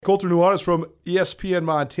Colter Nuanez from ESPN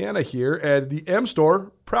Montana here, and the M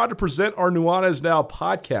Store, proud to present our Nuanez Now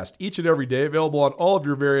podcast each and every day, available on all of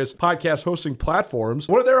your various podcast hosting platforms.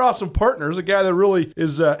 One of their awesome partners, a guy that really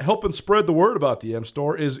is helping spread the word about the M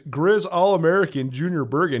Store, is Grizz All-American Junior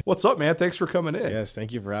Bergen. What's up, man? Thanks for coming in. Yes,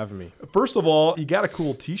 thank you for having me. First of all, you got a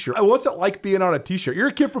cool t-shirt. What's it like being on a t-shirt? You're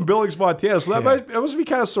a kid from Billings, Montana, so that must be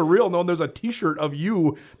kind of surreal knowing there's a t-shirt of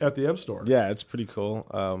you at the M Store. Yeah, it's pretty cool.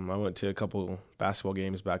 I went to a couple basketball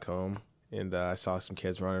games back home, and I saw some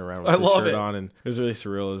kids running around with the shirt on, and it was really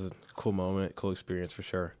surreal. It was a cool moment, cool experience for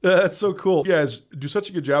sure. That's so cool. You guys do such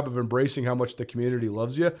a good job of embracing how much the community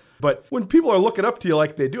loves you. But when people are looking up to you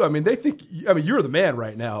like they do, they think, you're the man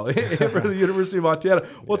right now for the University of Montana.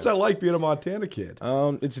 What's that like being a Montana kid?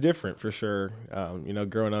 It's different for sure.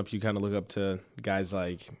 Growing up, you kind of look up to guys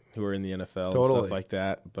like who are in the NFL and stuff like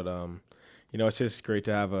that. But, it's just great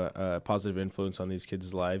to have a positive influence on these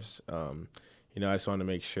kids' lives. I just want to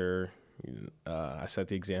make sure I set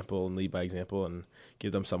the example and lead by example and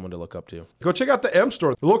give them someone to look up to. Go check out the M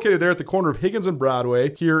Store. They're located there at the corner of Higgins and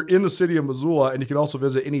Broadway here in the city of Missoula, and you can also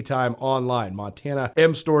visit anytime online,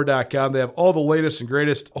 montanamstore.com. They have all the latest and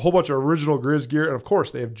greatest, a whole bunch of original Grizz gear, and of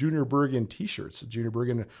course, they have Junior Bergen t-shirts. Junior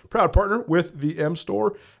Bergen, proud partner with the M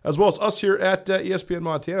Store, as well as us here at ESPN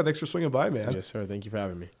Montana. Thanks for swinging by, man. Yes, sir. Thank you for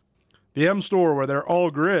having me. The M Store, where they're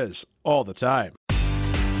all Grizz all the time.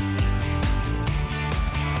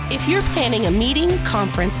 If you're planning a meeting,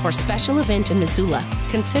 conference, or special event in Missoula,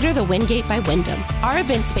 consider the Wingate by Wyndham. Our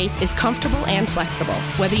event space is comfortable and flexible.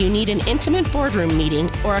 Whether you need an intimate boardroom meeting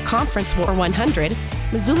or a conference for 100,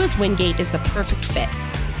 Missoula's Wingate is the perfect fit.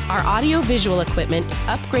 Our audio-visual equipment,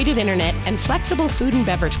 upgraded internet, and flexible food and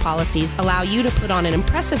beverage policies allow you to put on an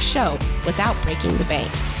impressive show without breaking the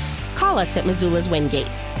bank. Call us at Missoula's Wingate,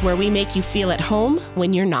 where we make you feel at home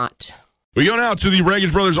when you're not. We go now to the Reagan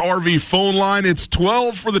Brothers RV phone line. It's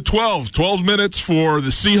 12 for the 12. 12 minutes for the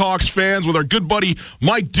Seahawks fans with our good buddy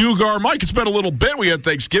Mike Dugar. Mike, it's been a little bit. We had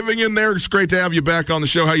Thanksgiving in there. It's great to have you back on the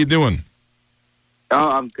show. How you doing? Oh,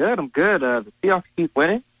 I'm good. The Seahawks keep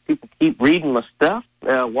winning. People keep reading my stuff.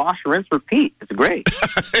 Wash, rinse, repeat. It's great.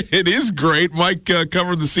 It is great. Mike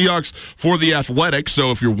covered the Seahawks for The Athletic,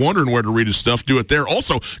 so if you're wondering where to read his stuff, do it there.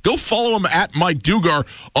 Also, go follow him at Mike Dugar.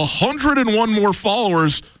 101 more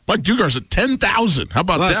followers. Mike Dugar's at 10,000. How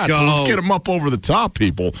about that? Go. So let's get him up over the top,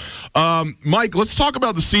 people. Mike, let's talk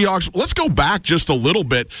about the Seahawks. Let's go back just a little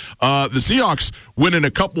bit. The Seahawks winning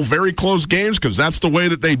a couple very close games because that's the way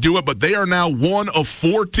that they do it, but they are now one of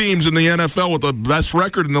 4 teams in the NFL with the best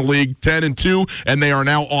record in the league, 10-2, and they are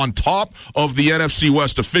now on top of the NFC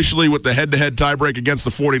West officially with the head-to-head tiebreak against the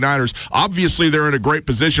 49ers. Obviously, they're in a great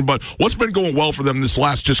position, but what's been going well for them this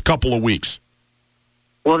last just couple of weeks?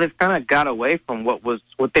 Well, they've kind of got away from what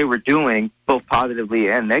they were doing, both positively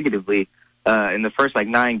and negatively, in the first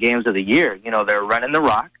 9 games of the year. They're running the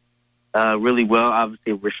rock really well.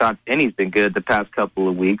 Obviously, Rashad Penny's been good the past couple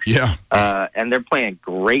of weeks. Yeah. And they're playing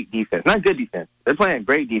great defense. Not good defense. They're playing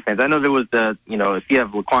great defense. I know there was if you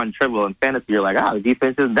have Laquan Treadwell in fantasy, you're like, the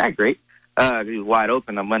defense isn't that great. He was wide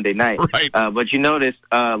open on Monday night. Right. But you notice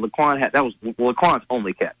Laquan that was Laquan's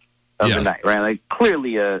only catch of the night, right?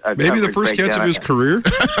 Clearly a maybe the first catch of his career.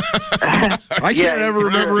 I can't ever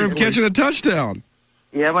remember him catching a touchdown.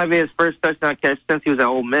 Yeah, it might be his first touchdown catch since he was at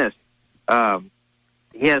Ole Miss.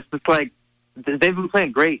 It's like they've been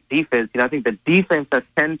playing great defense. I think the defense has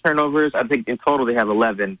 10 turnovers. I think in total they have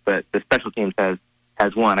 11, but the special teams has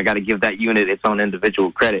 1. I got to give that unit its own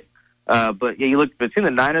individual credit. But you look between the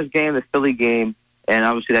Niners game, the Philly game, and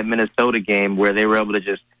obviously that Minnesota game where they were able to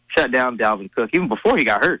just shut down Dalvin Cook. Even before he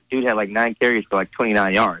got hurt, dude had 9 carries for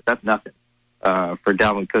 29 yards. That's nothing for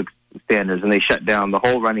Dalvin Cook's standards. And they shut down the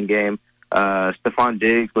whole running game. Stephon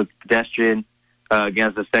Diggs looked pedestrian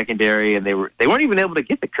against the secondary, and they weren't even able to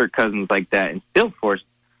get to Kirk Cousins like that and still forced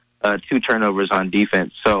 2 turnovers on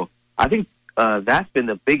defense. So I think that's been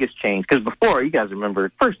the biggest change. Because before, you guys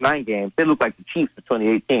remember, first 9 games, they looked like the Chiefs of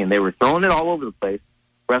 2018. They were throwing it all over the place.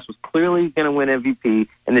 Russ was clearly going to win MVP,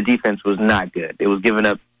 and the defense was not good. It was giving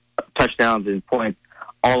up touchdowns and points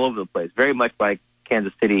all over the place, very much like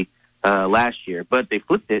Kansas City last year. But they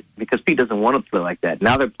flipped it because Pete doesn't want to play like that.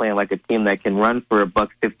 Now they're playing like a team that can run for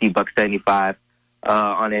 $150, $175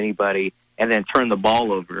 on anybody, and then turn the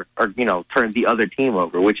ball over, or turn the other team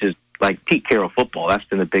over, which is like Pete Carroll football. That's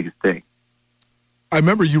been the biggest thing. I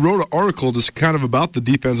remember you wrote an article just kind of about the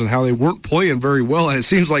defense and how they weren't playing very well, and it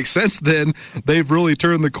seems like since then they've really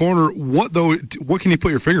turned the corner. What can you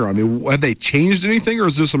put your finger on? Have they changed anything, or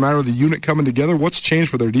is this a matter of the unit coming together? What's changed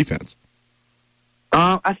for their defense?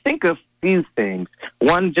 I think a few things.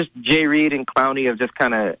 One, just Jay Reed and Clowney have just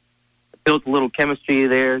kind of built a little chemistry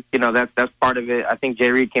there. You know, that's part of it. I think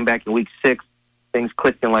Jay Reed came back in week 6. Things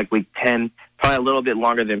clicked in like week 10, probably a little bit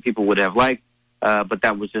longer than people would have liked, but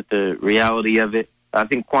that was just the reality of it. I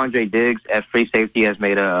think Quandre Diggs at free safety has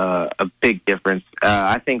made a big difference.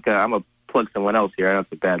 I think I'm going to plug someone else here. I know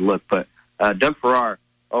it's a bad look, but Doug Farrar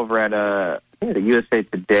over at I think the USA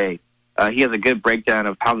Today, he has a good breakdown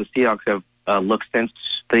of how the Seahawks have looked since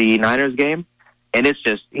the Niners game. And it's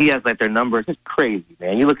just, he has like their numbers. It's crazy,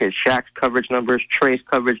 man. You look at Shaq's coverage numbers, Trey's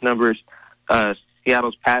coverage numbers,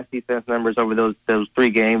 Seattle's pass defense numbers over those 3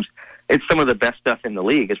 games. It's some of the best stuff in the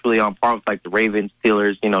league. It's really on par with like the Ravens,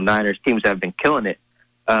 Steelers, Niners teams that have been killing it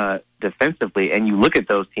defensively. And you look at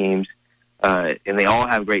those teams, and they all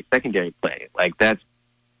have great secondary play. Like that's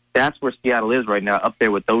where Seattle is right now, up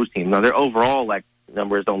there with those teams. Now their overall like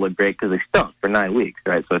numbers don't look great because they stunk for 9 weeks,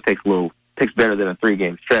 right? So it takes better than a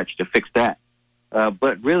 3-game stretch to fix that.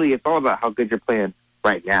 But really, it's all about how good you're playing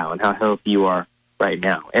right now and how healthy you are right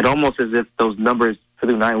now. And almost as if those numbers for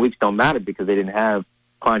the 9 weeks don't matter because they didn't have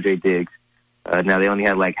Quandre Diggs. Now they only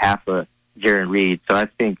had like half of Jaron Reed. So I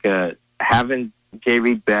think having Jay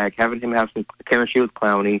Reed back, having him have some chemistry with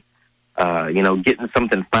Clowney, getting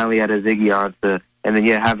something finally out of Ziggy Ansah, and then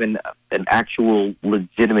having an actual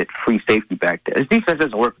legitimate free safety back there. His defense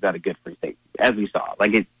doesn't work without a good free safety, as we saw.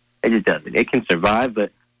 Like it just doesn't. It can survive,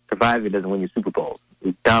 but surviving doesn't win you Super Bowls.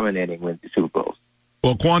 Dominating wins you Super Bowls.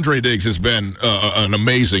 Well, Quandre Diggs has been an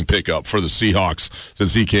amazing pickup for the Seahawks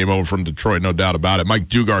since he came over from Detroit, no doubt about it. Mike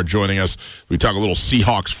Dugard joining us. We talk a little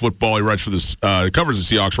Seahawks football. He writes for covers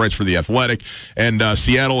the Seahawks, writes for The Athletic. And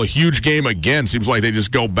Seattle, a huge game again. Seems like they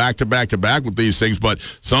just go back to back to back with these things. But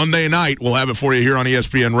Sunday night, we'll have it for you here on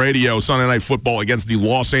ESPN Radio. Sunday Night Football against the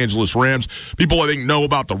Los Angeles Rams. People, I think, know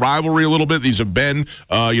about the rivalry a little bit. These have been,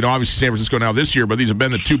 obviously San Francisco now this year, but these have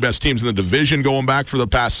been the 2 best teams in the division going back for the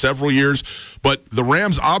past several years. But the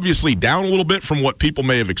Rams obviously down a little bit from what people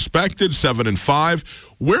may have expected, 7-5.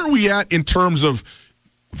 Where are we at in terms of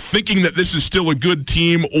thinking that this is still a good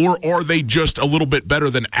team, or are they just a little bit better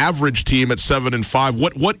than average team at 7-5?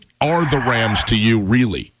 What are the Rams to you,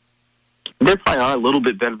 really? They probably are a little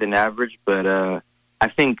bit better than average, but I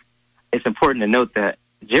think it's important to note that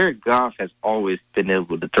Jared Goff has always been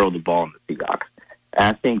able to throw the ball in the Seahawks.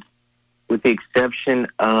 I think with the exception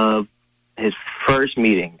of his first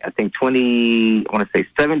meeting, I think 17,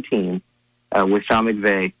 with Sean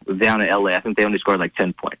McVay, was down in L.A. I think they only scored like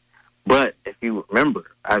 10 points. But if you remember,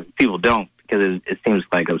 people don't because it seems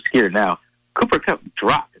like obscure now, Cooper Kupp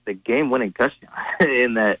dropped the game-winning touchdown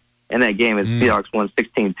in that game as Seahawks won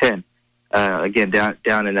 16-10, again,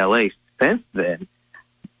 down in L.A. Since then,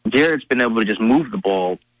 Jared's been able to just move the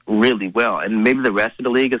ball really well. And maybe the rest of the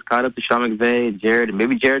league has caught up to Sean McVay and Jared, and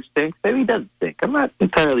maybe Jared stinks. Maybe he doesn't stink. I'm not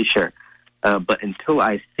entirely sure. But until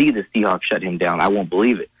I see the Seahawks shut him down, I won't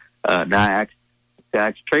believe it. Now, I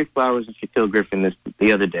asked Trey Flowers and Shaquille Griffin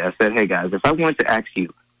the other day. I said, hey, guys, if I wanted to ask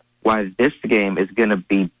you why this game is going to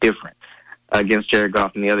be different against Jared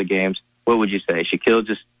Goff in the other games, what would you say? Shaquille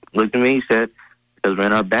just looked at me. He said, because we're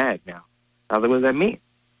in our bag now. I was like, what does that mean?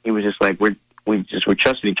 He was just like, we're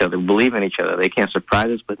trusting each other, believe in each other. They can't surprise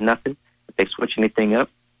us with nothing. If they switch anything up,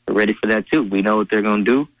 we're ready for that, too. We know what they're going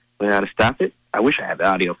to do. We know how to stop it. I wish I had the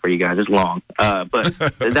audio for you guys. It's long. But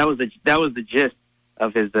that was the gist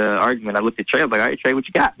of his argument. I looked at Trey. I was like, all right, Trey, what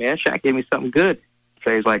you got, man? Shaq gave me something good.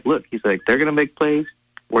 Trey's like, look, he's like, they're going to make plays.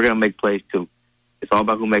 We're going to make plays, too. It's all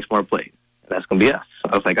about who makes more plays. And that's going to be us.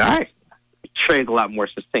 So I was like, all right. Trey's a lot more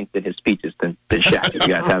succinct in his speeches than Shaq, if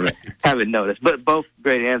you guys haven't noticed. But both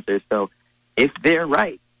great answers. So if they're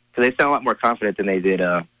right, because they sound a lot more confident than they did.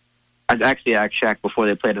 I actually asked Shaq before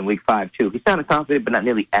they played in Week 5, too. He sounded confident, but not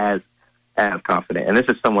nearly as confident. And this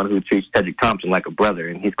is someone who treats Cedric Thompson like a brother,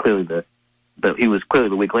 and he's clearly he was clearly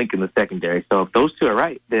the weak link in the secondary. So if those two are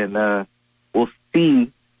right, then we'll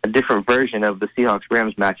see a different version of the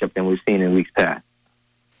Seahawks-Rams matchup than we've seen in weeks past.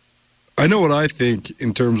 I know what I think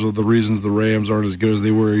in terms of the reasons the Rams aren't as good as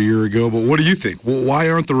they were a year ago, but what do you think? Well, why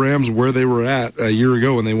aren't the Rams where they were at a year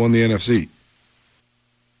ago when they won the NFC?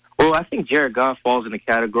 Well, I think Jared Goff falls in the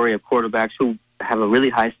category of quarterbacks who have a really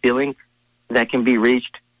high ceiling that can be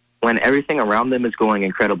reached when everything around them is going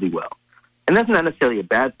incredibly well. And that's not necessarily a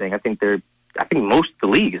bad thing. I think most of the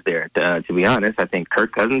league is there, to be honest. I think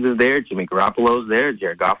Kirk Cousins is there, Jimmy Garoppolo's there,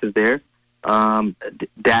 Jared Goff is there.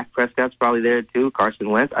 Dak Prescott's probably there too, Carson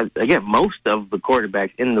Wentz. Again, most of the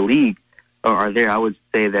quarterbacks in the league are there. I would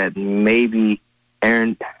say that maybe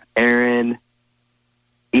Aaron,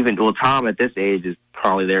 even Tom at this age is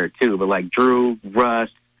probably there too. But like Drew, Russ,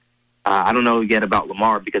 I don't know yet about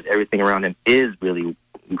Lamar because everything around him is really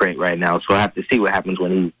great right now. So I have to see what happens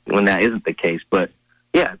when that isn't the case. But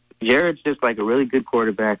yeah, Jared's just like a really good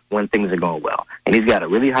quarterback when things are going well. And he's got a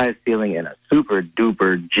really high ceiling and a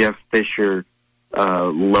super-duper Jeff Fisher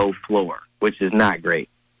low floor, which is not great.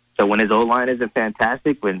 So when his O-line isn't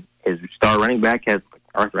fantastic, when his star running back has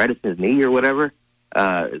arthritis in his knee or whatever,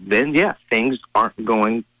 then, yeah, things aren't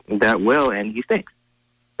going that well, and he stinks.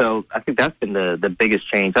 So I think that's been the biggest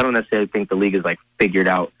change. I don't necessarily think the league has, like, figured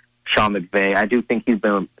out Sean McVay. I do think he's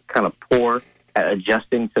been kind of poor at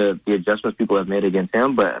adjusting to the adjustments people have made against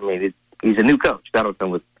him, but, I mean, he's a new coach. That'll come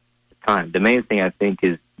with time. The main thing, I think,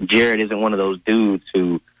 is Jared isn't one of those dudes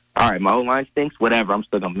who, all right, my O-line stinks, whatever, I'm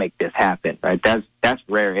still going to make this happen, right? That's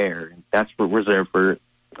rare air, and that's reserved for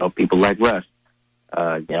people like Russ.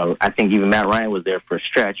 I think even Matt Ryan was there for a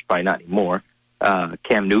stretch, probably not anymore.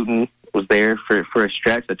 Cam Newton was there for a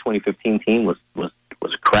stretch. The 2015 team was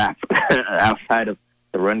crap outside of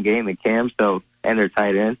the run game and Cam, and their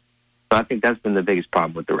tight end. So I think that's been the biggest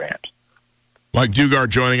problem with the Rams. Mike Dugard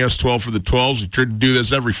joining us, 12 for the 12s. We try to do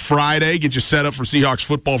this every Friday, get you set up for Seahawks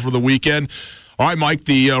football for the weekend. All right, Mike,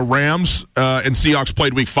 the Rams and Seahawks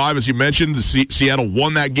played Week 5, as you mentioned. Seattle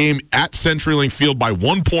won that game at CenturyLink Field by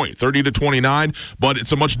 1 point, 30-29, but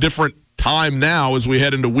it's a much different time now as we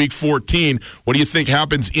head into Week 14. What do you think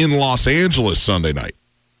happens in Los Angeles Sunday night?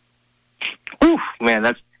 Oof, man,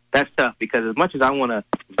 that's tough, because as much as I want to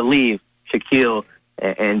believe Shaquille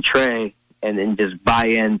and Trey and then just buy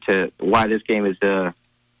into why this game is going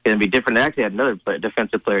to be different. I actually had another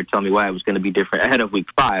defensive player tell me why it was going to be different ahead of Week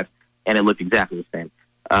 5, and it looked exactly the same.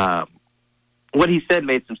 What he said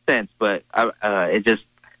made some sense, but it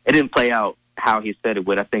didn't play out how he said it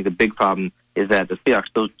would. I think the big problem is that the Seahawks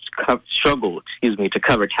still struggle to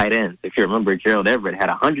cover tight ends. If you remember, Gerald Everett had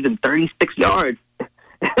 136 yards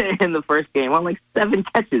in the first game on like 7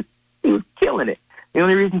 catches. He was killing it. The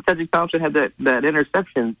only reason Cedric Thompson had that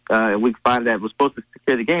interception in Week 5 that was supposed to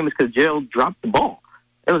secure the game is because Gerald dropped the ball.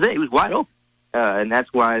 That was it. He was wide open. And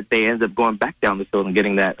that's why they ended up going back down the field and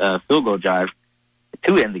getting that field goal drive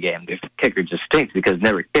to end the game. The kicker just stinks because it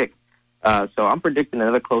never kicked. So I'm predicting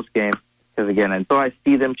another close game because, again, until I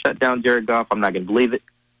see them shut down Jared Goff, I'm not going to believe it.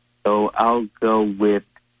 So I'll go with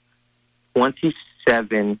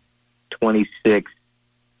 27-26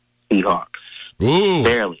 Seahawks. Ooh.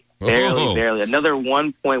 Barely. Another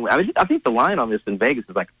 1 point. I think the line on this in Vegas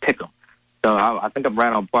is like a pick 'em. So I think I'm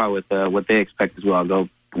right on par with what they expect as well. I'll go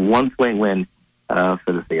 1 point win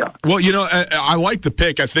for the Seahawks. Well, I like the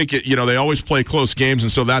pick. I think, they always play close games,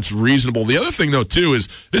 and so that's reasonable. The other thing, though, too, is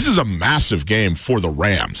this is a massive game for the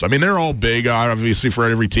Rams. I mean, they're all big, obviously, for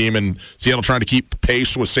every team, and Seattle trying to keep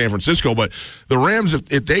pace with San Francisco. But the Rams,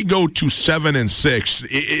 if they go to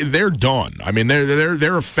 7-6, they're done. I mean,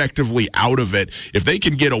 they're effectively out of it. If they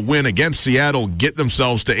can get a win against Seattle, get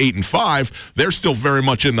themselves to 8-5, they're still very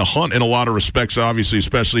much in the hunt in a lot of respects, obviously,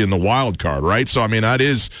 especially in the wild card, right? So, I mean, that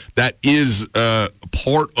is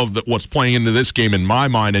part of what's playing into this game in my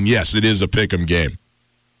mind, and yes, it is a pick'em game.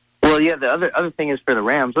 Well, yeah, the other thing is for the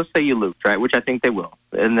Rams, let's say you lose, right, which I think they will,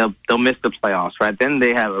 and they'll miss the playoffs, right? Then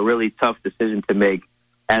they have a really tough decision to make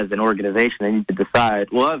as an organization. They need to decide,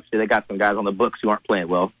 well, obviously they got some guys on the books who aren't playing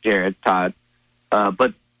well, Jared, Todd,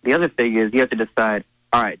 but the other thing is you have to decide,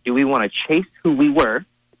 all right, do we want to chase who we were,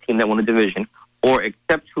 the team that won the division, or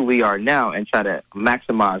accept who we are now and try to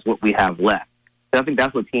maximize what we have left? So I think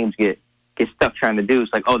that's what teams get stuck trying to do.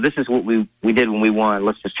 It's like, oh, this is what we did when we won.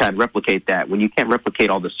 Let's just try to replicate that. When you can't replicate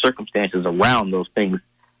all the circumstances around those things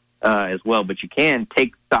as well, but you can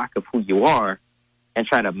take stock of who you are and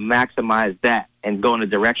try to maximize that and go in a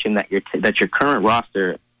direction that your current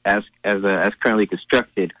roster as currently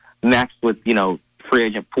constructed, matched with free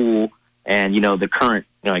agent pool and the current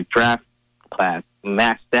draft class,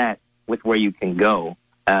 match that with where you can go.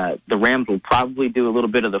 The Rams will probably do a little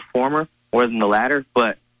bit of the former more than the latter,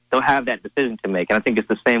 but they'll have that decision to make. And I think it's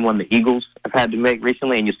the same one the Eagles have had to make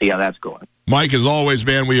recently, and you see how that's going. Mike, as always,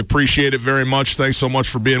 man, we appreciate it very much. Thanks so much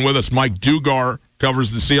for being with us. Mike Dugard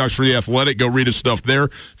covers the Seahawks for The Athletic. Go read his stuff there.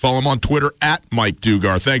 Follow him on Twitter at Mike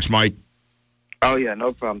Dugard. Thanks, Mike. Oh, yeah,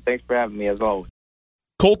 no problem. Thanks for having me, as always.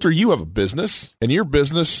 Coulter, you have a business, and your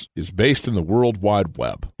business is based in the World Wide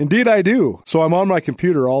Web. Indeed, I do. So I'm on my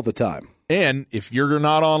computer all the time. And if you're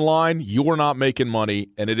not online, you're not making money,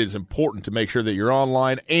 and it is important to make sure that you're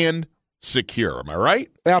online and secure. Am I right?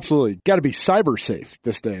 Absolutely. Got to be cyber safe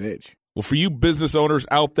this day and age. Well, for you business owners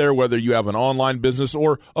out there, whether you have an online business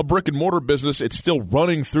or a brick-and-mortar business, it's still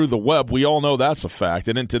running through the web. We all know that's a fact.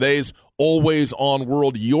 And in today's always-on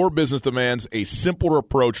world, your business demands a simpler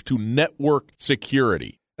approach to network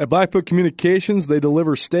security. At Blackfoot Communications, they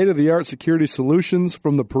deliver state-of-the-art security solutions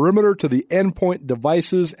from the perimeter to the endpoint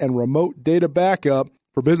devices and remote data backup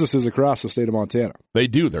for businesses across the state of Montana. They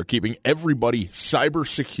do. They're keeping everybody cyber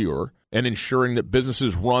secure and ensuring that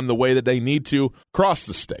businesses run the way that they need to across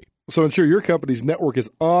the state. So ensure your company's network is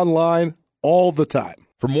online all the time.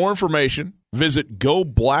 For more information, visit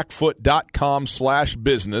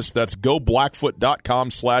goblackfoot.com/business. That's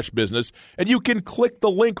goblackfoot.com/business. And you can click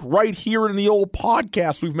the link right here in the old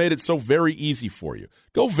podcast. We've made it so very easy for you.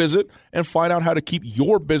 Go visit and find out how to keep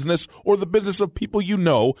your business or the business of people you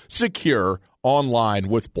know secure online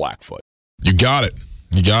with Blackfoot. You got it.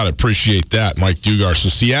 You got it. Appreciate that, Mike Dugar. So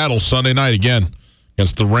Seattle, Sunday night again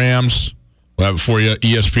against the Rams. We'll have it for you.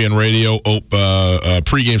 ESPN Radio.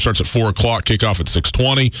 Pregame starts at 4 o'clock. Kickoff at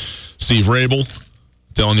 6:20. Steve Rabel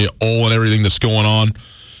telling you all and everything that's going on.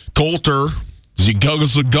 Coulter, does he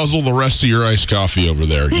guzzle the rest of your iced coffee over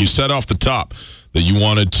there? You said off the top that you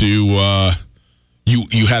wanted to...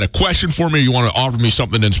 You had a question for me. You want to offer me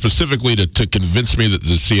something, and specifically to convince me that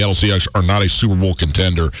the Seattle Seahawks are not a Super Bowl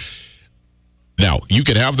contender. Now, you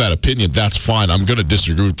can have that opinion. That's fine. I'm going to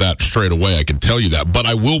disagree with that straight away. I can tell you that. But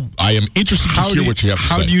I am interested to hear what you have to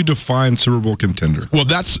say. How do you define Super Bowl contender? Well,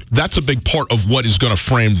 that's a big part of what is going to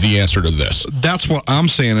frame the answer to this. That's what I'm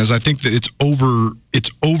saying is I think that it's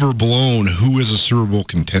overblown who is a Super Bowl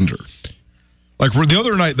contender. Like the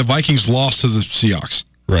other night, the Vikings lost to the Seahawks.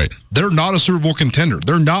 Right. They're not a Super Bowl contender.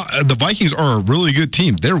 They're not. The Vikings are a really good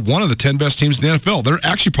team. They're one of the 10 best teams in the NFL. They're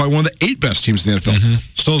actually probably one of the 8 best teams in the NFL. Mm-hmm.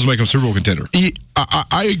 Still doesn't make them a Super Bowl contender.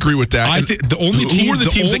 I agree with that. I think the only teams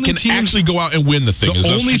that can actually go out and win the thing. The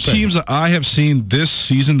only teams that I have seen this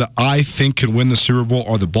season that I think can win the Super Bowl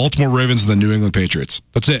are the Baltimore Ravens and the New England Patriots.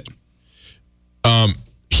 That's it.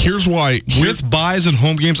 Here's why. With buys and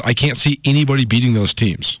home games, I can't see anybody beating those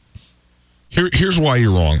teams. Here's why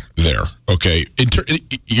you're wrong there, okay?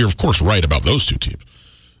 You're, of course, right about those two teams.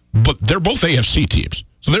 But they're both AFC teams.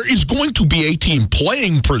 So there is going to be a team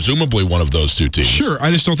playing, presumably, one of those two teams. Sure,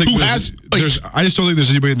 I just don't think there's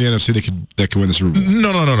anybody in the NFC that can win the Super Bowl.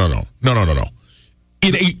 No.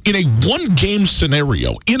 In a one-game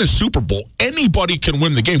scenario, in a Super Bowl, anybody can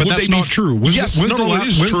win the game. But that's not true. When's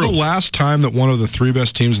the last time that one of the 3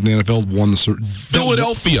 best teams in the NFL won the Super Bowl?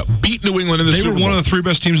 Philadelphia beat New England in the Super Bowl. They were one of the 3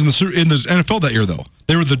 best teams in the NFL that year, though.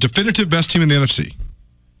 They were the definitive best team in the NFC.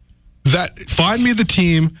 Find me the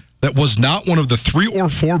team that was not one of the 3 or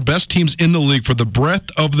 4 best teams in the league for the breadth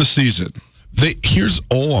of the season. Here's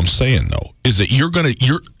all I'm saying, though, is that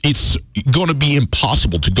it's going to be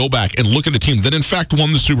impossible to go back and look at a team that, in fact,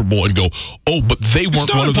 won the Super Bowl and go, oh, but they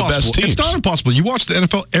weren't one of the best teams. It's not impossible. You watch the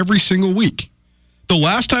NFL every single week. The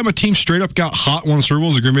last time a team straight up got hot and won the Super Bowl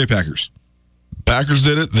was the Green Bay Packers. Packers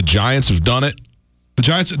did it. The Giants have done it.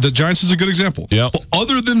 The Giants is a good example. Yeah. But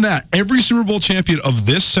other than that, every Super Bowl champion of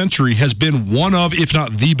this century has been one of, if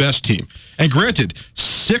not the best team. And granted,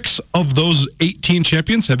 6 of those 18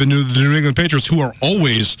 champions have been the New England Patriots, who are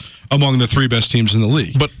always among the 3 best teams in the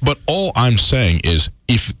league. But all I'm saying is,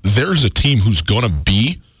 if there's a team who's going to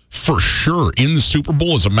be for sure in the Super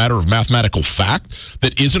Bowl as a matter of mathematical fact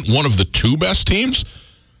that isn't one of the 2 best teams,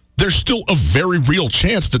 there's still a very real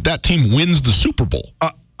chance that team wins the Super Bowl.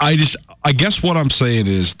 I guess what I'm saying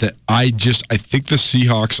is that I think the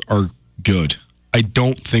Seahawks are good. I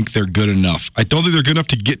don't think they're good enough. I don't think they're good enough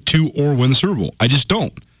to get to or win the Super Bowl. I just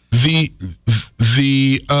don't. The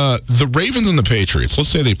Ravens and the Patriots, let's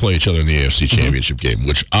say they play each other in the AFC Championship game,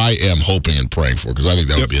 which I am hoping and praying for because I think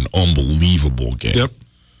that would be an unbelievable game. Yep.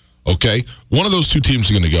 Okay? One of those 2 teams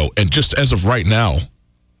is going to go, and just as of right now,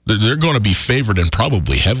 they're going to be favored and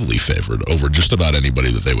probably heavily favored over just about anybody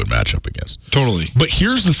that they would match up against. Totally. But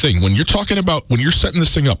here's the thing. When you're setting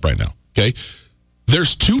this thing up right now, okay,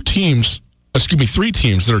 there's 3 teams that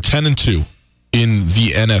are 10-2 in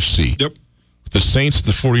the NFC. Yep. The Saints,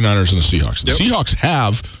 the 49ers, and the Seahawks. The Seahawks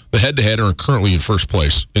have the head-to-head and are currently in first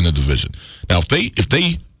place in the division. Now, if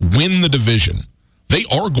they win the division, they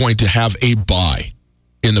are going to have a bye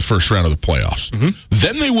in the first round of the playoffs. Mm-hmm.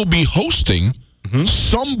 Then they will be hosting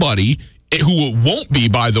somebody who won't be,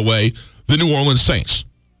 by the way, the New Orleans Saints.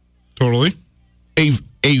 Totally. A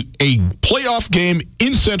playoff game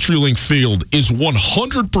in CenturyLink Field is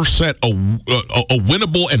 100% a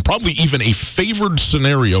winnable and probably even a favored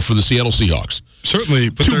scenario for the Seattle Seahawks. Certainly.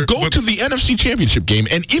 But to go to the NFC Championship game,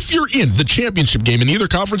 and if you're in the championship game in either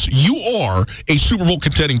conference, you are a Super Bowl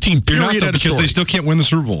contending team, period. Because they still can't win the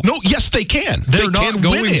Super Bowl. No, yes, they can. They're not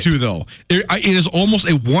going to, though. It is almost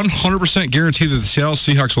a 100% guarantee that the Seattle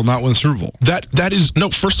Seahawks will not win the Super Bowl. That is, no,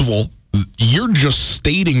 first of all, you're just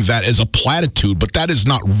stating that as a platitude, but that is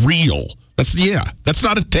not real. That's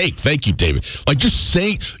not a take. Thank you, David. Like, just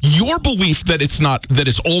saying your belief that it's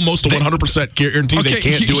almost a 100% guarantee they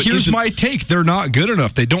can't do it. Here's my take. They're not good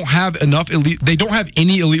enough. They don't have enough elite. They don't have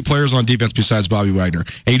any elite players on defense besides Bobby Wagner,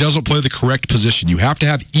 and he doesn't play the correct position. You have to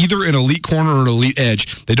have either an elite corner or an elite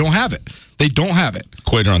edge. They don't have it.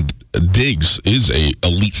 Quaidron Diggs is a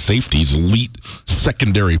elite safety. He's an elite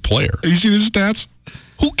secondary player. Have you seen his stats?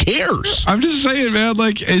 Who cares? I'm just saying, man.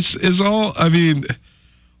 Like, it's all. I mean,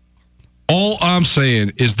 all I'm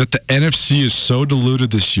saying is that the NFC is so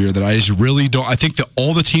diluted this year that I just really don't. I think that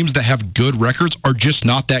all the teams that have good records are just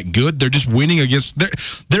not that good. They're just winning against.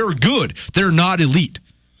 They're good. They're not elite.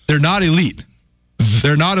 They're not elite.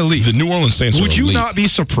 The New Orleans Saints. Would you not be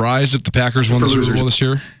surprised if the Packers won the Super Bowl this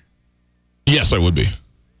year? Yes, I would be.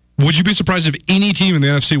 Would you be surprised if any team in the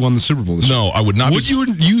NFC won the Super Bowl this year? No, I would not. You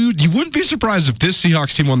wouldn't be surprised if this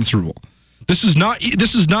Seahawks team won the Super Bowl. This is not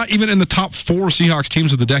even in the top 4 Seahawks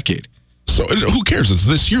teams of the decade. So who cares? It's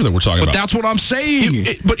this year that we're talking about. But that's what I'm saying.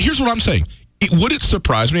 But here's what I'm saying. Would it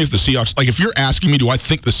surprise me if the Seahawks, like if you're asking me, do I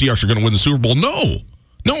think the Seahawks are going to win the Super Bowl?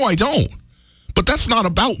 No, I don't. But that's not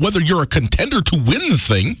about whether you're a contender to win the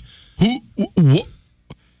thing.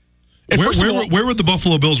 Where would the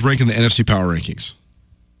Buffalo Bills rank in the NFC Power Rankings?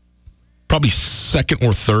 Probably 2nd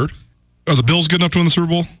or 3rd. Are the Bills good enough to win the Super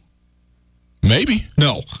Bowl? Maybe.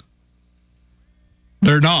 No.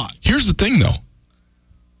 They're not. Here's the thing, though.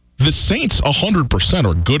 The Saints 100%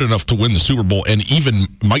 are good enough to win the Super Bowl and even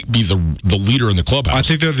might be the leader in the clubhouse. I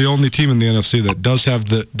think they're the only team in the NFC that does have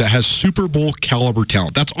that has Super Bowl caliber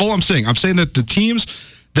talent. That's all I'm saying. I'm saying that the teams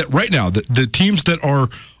that right now, the teams that are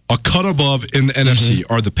a cut above in the NFC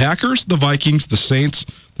are the Packers, the Vikings, the Saints,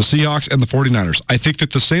 the Seahawks, and the 49ers. I think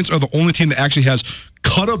that the Saints are the only team that actually has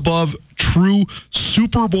cut above true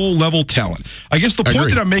Super Bowl level talent. I guess the point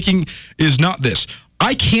that I'm making is not this.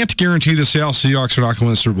 I can't guarantee the Seattle Seahawks are not going to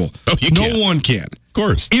win the Super Bowl. No one can. Of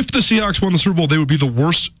course. If the Seahawks won the Super Bowl, they would be the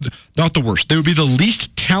worst, not the worst. They would be the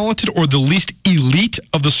least talented or the least elite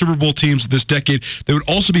of the Super Bowl teams this decade. They would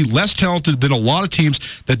also be less talented than a lot of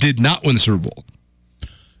teams that did not win the Super Bowl.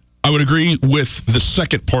 I would agree with the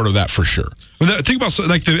second part of that for sure. Think about,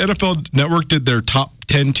 like, the NFL Network did their top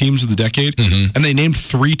 10 teams of the decade, and they named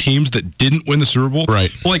 3 teams that didn't win the Super Bowl.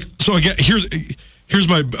 Right. Like, so again, here's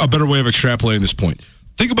a better way of extrapolating this point.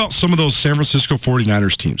 Think about some of those San Francisco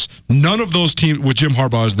 49ers teams. None of those teams, with Jim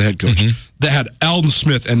Harbaugh as the head coach, that had Alden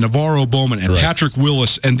Smith and Navarro Bowman and Patrick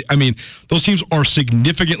Willis. And, I mean, those teams are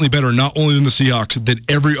significantly better, not only than the Seahawks, than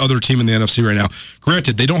every other team in the NFC right now.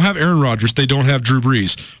 Granted, they don't have Aaron Rodgers. They don't have Drew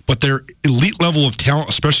Brees. But their elite level of talent,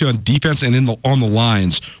 especially on defense and on the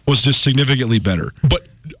lines, was just significantly better. But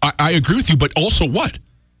I agree with you, but also what?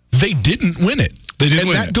 They didn't win it.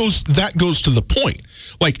 That goes to the point.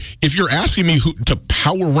 Like, if you're asking me who to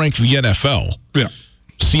power rank the NFL,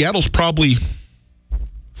 Seattle's probably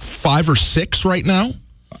 5 or 6 right now.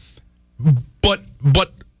 But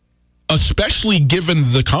especially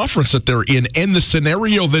given the conference that they're in and the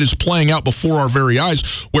scenario that is playing out before our very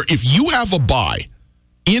eyes, where if you have a bye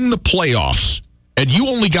in the playoffs and you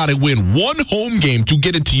only got to win one home game to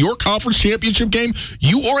get into your conference championship game,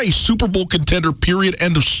 you are a Super Bowl contender, period,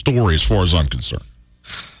 end of story as far as I'm concerned.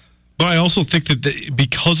 But I also think that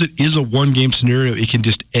because it is a one-game scenario, it can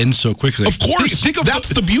just end so quickly. Of course. That's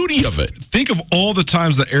the beauty of it. Think of all the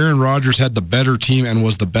times that Aaron Rodgers had the better team and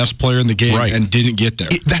was the best player in the game and didn't get there.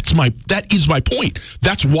 That is my point.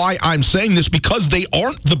 That's why I'm saying this, because they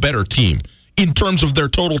aren't the better team in terms of their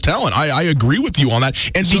total talent. I agree with you on that.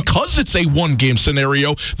 And because it's a one-game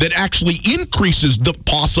scenario, that actually increases the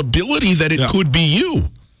possibility that it could be you.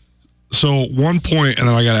 So 1 point, and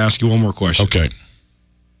then I got to ask you one more question. Okay.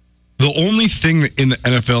 The only thing in the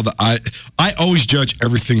NFL that I always judge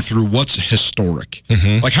everything through what's historic.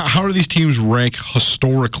 Like, how do these teams rank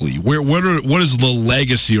historically? What is the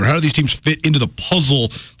legacy, or how do these teams fit into the puzzle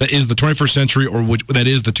that is the 21st century or that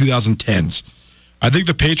is the 2010s? I think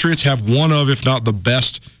the Patriots have one of, if not the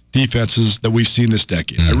best defenses that we've seen this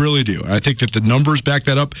decade. I really do. And I think that the numbers back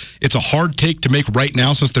that up. It's a hard take to make right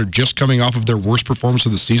now since they're just coming off of their worst performance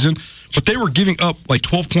of the season. But they were giving up like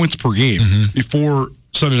 12 points per game before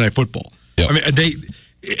Sunday Night Football. Yep. I mean,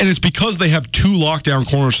 and it's because they have 2 lockdown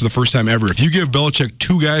corners for the first time ever. If you give Belichick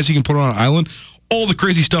 2 guys he can put on an island, all the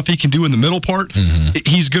crazy stuff he can do in the middle part,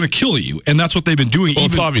 he's going to kill you. And that's what they've been doing. Well,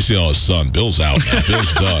 it's obviously all his son. Bill's out now.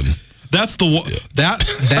 Bill's done. That's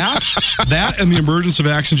that and the emergence of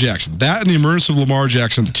Action Jackson. That and the emergence of Lamar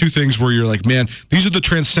Jackson, the two things where you're like, man, these are the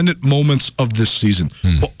transcendent moments of this season.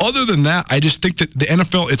 But other than that, I just think that the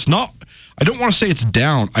NFL, it's not, I don't want to say it's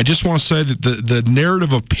down. I just want to say that the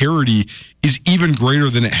narrative of parity is even greater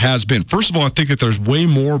than it has been. First of all, I think that there's way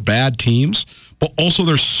more bad teams, but also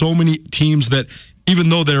there's so many teams that, even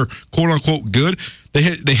though they're quote-unquote good,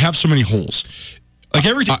 they have so many holes. Like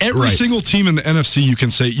every single team in the NFC you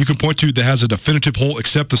can point to that has a definitive hole,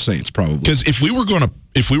 except the Saints, probably. Because if we were gonna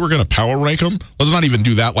power rank them, let's not even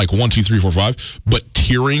do that like 1, 2, 3, 4, 5, but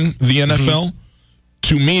tiering the NFL,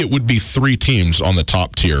 to me it would be 3 teams on the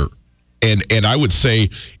top tier, and I would say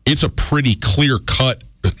it's a pretty clear cut.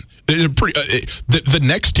 The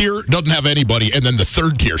next tier doesn't have anybody, and then the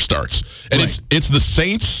third tier starts, and it's the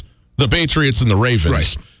Saints, the Patriots, and the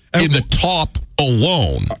Ravens in the top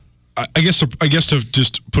alone. I guess to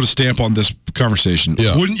just put a stamp on this conversation,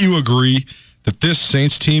 wouldn't you agree that this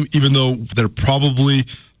Saints team, even though they're probably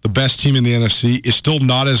the best team in the NFC, is still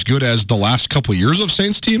not as good as the last couple of years of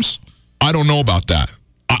Saints teams? I don't know about that.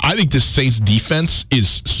 I think this Saints defense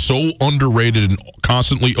is so underrated and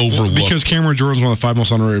constantly overlooked. Because Cameron Jordan's one of the 5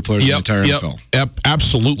 most underrated players in the entire NFL.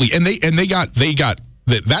 Absolutely. And they got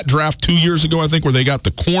that draft 2 years ago, I think, where they got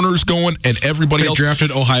the corners going and everybody else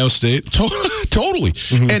drafted Ohio State. Totally.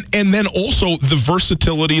 And then also the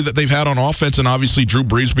versatility that they've had on offense, and obviously Drew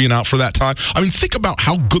Brees being out for that time. I mean, think about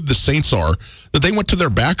how good the Saints are, that they went to their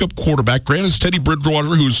backup quarterback. Granted, it's Teddy Bridgewater,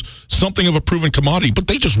 who's something of a proven commodity, but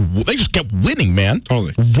they just kept winning, man.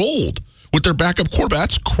 Totally. Rolled with their backup quarterback.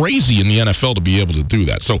 That's crazy in the NFL to be able to do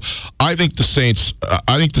that. So I think the Saints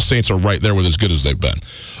are right there with as good as they've been.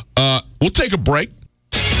 We'll take a break.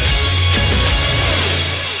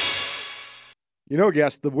 You know,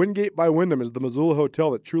 guest, the Wingate by Wyndham is the Missoula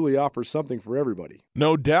hotel that truly offers something for everybody.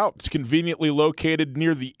 No doubt. It's conveniently located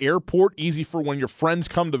near the airport, easy for when your friends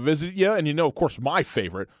come to visit you, and of course, my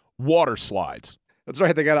favorite, water slides. That's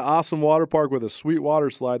right. They got an awesome water park with a sweet water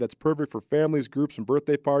slide that's perfect for families, groups, and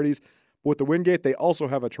birthday parties. With the Wingate, they also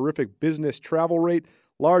have a terrific business travel rate,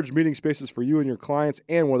 large meeting spaces for you and your clients,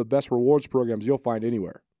 and one of the best rewards programs you'll find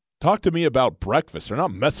anywhere. Talk to me about breakfast. They're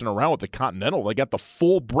not messing around with the Continental. They got the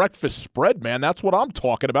full breakfast spread, man. That's what I'm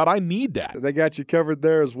talking about. I need that. They got you covered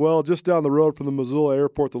there as well. Just down the road from the Missoula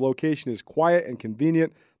Airport, the location is quiet and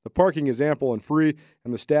convenient. The parking is ample and free,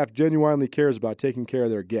 and the staff genuinely cares about taking care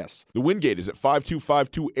of their guests. The Wingate is at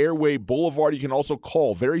 5252 Airway Boulevard. You can also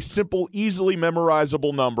call. Very simple, easily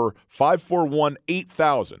memorizable number,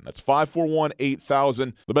 541-8000. That's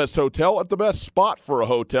 541-8000. The best hotel at the best spot for a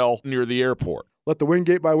hotel near the airport. Let the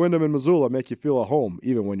Wingate by Wyndham in Missoula make you feel at home,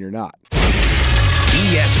 even when you're not.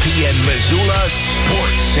 ESPN Missoula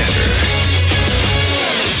Sports Center.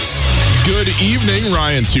 Good evening,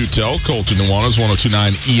 Ryan Tutel, Colton Nuanez,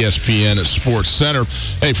 102.9 ESPN Sports Center.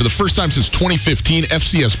 Hey, for the first time since 2015,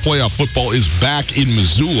 FCS playoff football is back in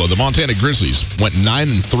Missoula. The Montana Grizzlies went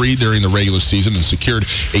 9-3 during the regular season and secured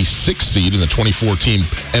a 6th seed in the 2014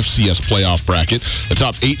 FCS playoff bracket. The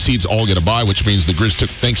top 8 seeds all get a bye, which means the Grizz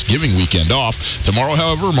took Thanksgiving weekend off. Tomorrow,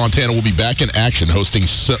 however, Montana will be back in action, hosting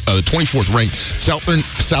the 24th-ranked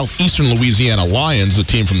Southeastern Louisiana Lions, a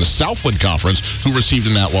team from the Southland Conference, who received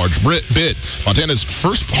an at-large bid. Montana's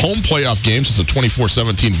first home playoff game since a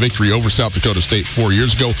 24-17 victory over South Dakota State 4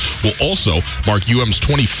 years ago will also mark UM's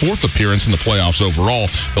 24th appearance in the playoffs overall.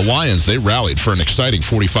 The Lions, they rallied for an exciting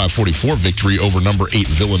 45-44 victory over number 8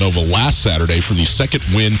 Villanova last Saturday for the second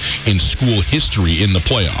win in school history in the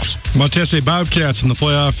playoffs. Montana State Bobcats in the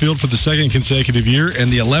playoff field for the second consecutive year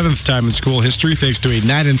and the 11th time in school history, thanks to a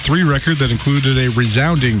 9-3 record that included a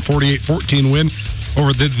resounding 48-14 win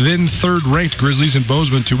over the then third-ranked Grizzlies in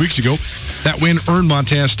Bozeman 2 weeks ago. That win earned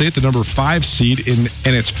Montana State the number 5 seed in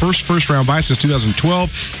its first-round bye since 2012.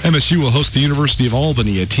 MSU will host the University of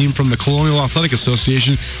Albany, a team from the Colonial Athletic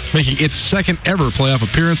Association, making its second-ever playoff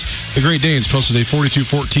appearance. The Great Danes posted a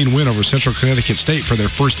 42-14 win over Central Connecticut State for their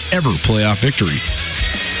first-ever playoff victory.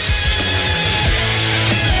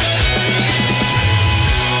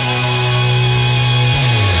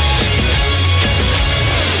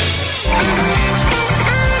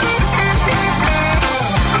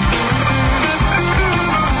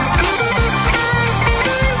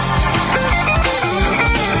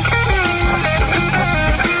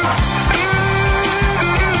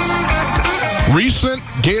 Recent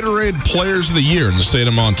Gatorade Players of the Year in the state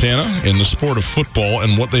of Montana in the sport of football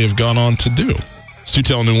and what they have gone on to do. It's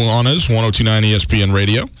Tutel Nuanez, 102.9 ESPN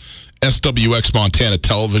Radio, SWX Montana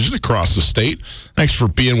Television across the state. Thanks for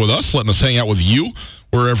being with us, letting us hang out with you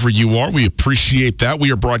wherever you are. We appreciate that.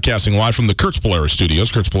 We are broadcasting live from the Kurtz Polaris studios.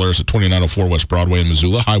 Kurtz Polaris at 2904 West Broadway in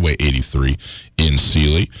Missoula, Highway 83 in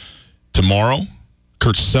Sealy. tomorrow,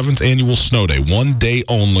 Kurt's 7th annual snow day, 1 day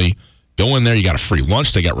only. Go in there. You got a free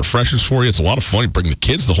lunch. They got refreshments for you. It's a lot of fun. You bring the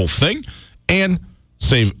kids, the whole thing, and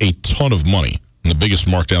save a ton of money. And the biggest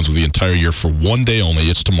markdowns of the entire year for 1 day only.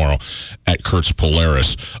 It's tomorrow at Kurt's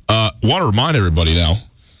Polaris. Want to remind everybody now,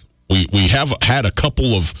 we have had a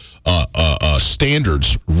couple of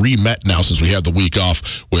standards re-met now since we had the week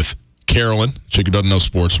off with Carolyn, chick who doesn't know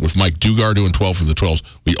sports, with Mike Dugar doing 12 for the 12s.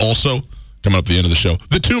 We also, coming up at the end of the show,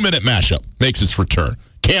 the 2-minute mashup makes its return.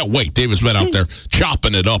 Can't wait. David's been out there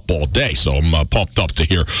chopping it up all day, so I'm pumped up to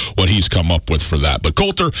hear what he's come up with for that. But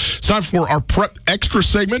Colter, it's time for our Prep Extra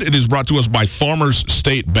segment. It is brought to us by Farmers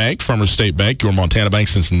State Bank. Farmers State Bank, your Montana bank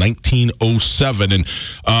since 1907. And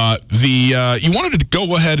you wanted to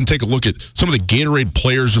go ahead and take a look at some of the Gatorade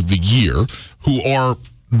Players of the Year who are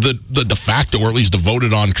the de facto, or at least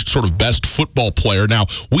devoted on sort of best football player. Now,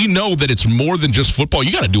 we know that it's more than just football.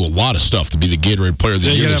 You got to do a lot of stuff to be the Gatorade Player of the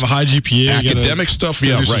Year. You got to have a high GPA. Academic stuff,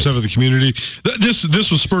 yeah, right. Stuff of the community. This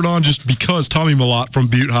was spurred on just because Tommy Mellott from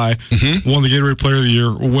Butte High won the Gatorade Player of the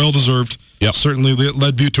Year. Well deserved. Yep. Certainly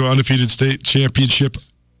led Butte to an undefeated state championship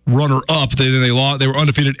runner-up. They lost. They were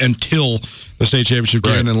undefeated until the state championship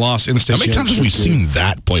game, and then lost in the state championship. How many times have we seen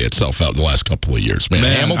that play itself out in the last couple of years? Man,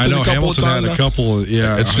 Hamilton, I know a couple Hamilton of times had a couple.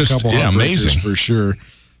 It's just amazing for sure.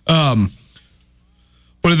 But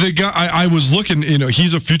the guy I was looking,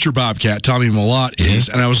 he's a future Bobcat. Tommy Mellott is,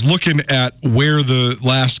 and I was looking at where the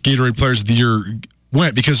last Gatorade Players of the Year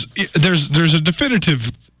went because there's a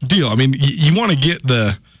definitive deal. I mean, you want to get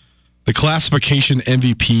the classification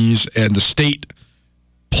MVPs and the state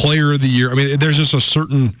Player of the Year. I mean, there's just a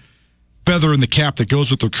certain feather in the cap that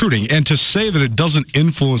goes with recruiting. And to say that it doesn't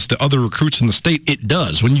influence the other recruits in the state, it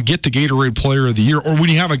does. When you get the Gatorade Player of the Year, or when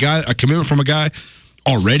you have a commitment from a guy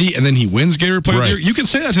already, and then he wins Gatorade Player of the Year, you can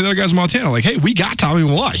say that to the other guys in Montana. Like, hey, we got Tommy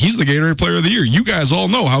Mellott. He's the Gatorade Player of the Year. You guys all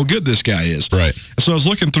know how good this guy is. Right. So I was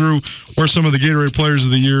looking through where some of the Gatorade Players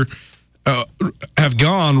of the Year have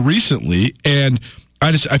gone recently, and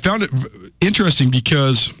I found it interesting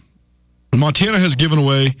because Montana has given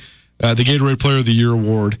away the Gatorade Player of the Year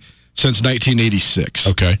award since 1986.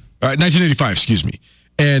 Okay. 1985, excuse me.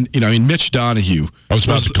 And, Mitch Donahue. I was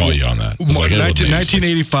about to call you on that.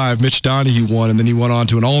 1985, Mitch Donahue won, and then he went on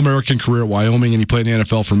to an All-American career at Wyoming, and he played in the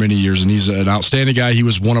NFL for many years, and he's an outstanding guy. He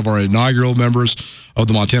was one of our inaugural members of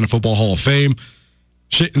the Montana Football Hall of Fame.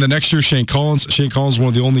 In the next year, Shane Collins. Shane Collins is one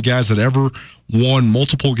of the only guys that ever won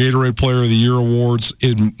multiple Gatorade Player of the Year awards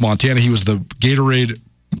in Montana. He was the Gatorade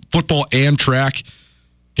football and track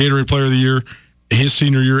Gatorade Player of the Year. His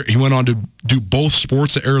senior year, he went on to do both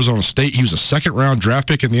sports at Arizona State. He was a second-round draft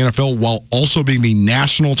pick in the NFL while also being the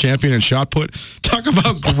national champion in shot put. Talk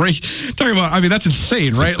about, that's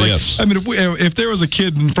insane, right? Like, yes. I mean, if there was a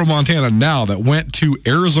kid from Montana now that went to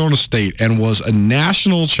Arizona State and was a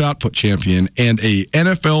national shot put champion and a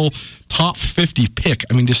NFL top 50 pick,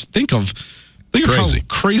 I mean, just think of how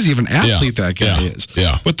crazy of an athlete that guy is.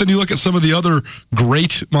 Yeah. But then you look at some of the other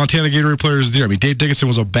great Montana Gatorade players of the year. I mean, Dave Dickinson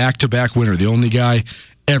was a back-to-back winner, the only guy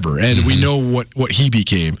ever, and we know what he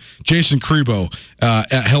became. Jason Crebo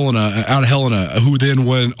out of Helena, who then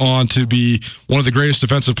went on to be one of the greatest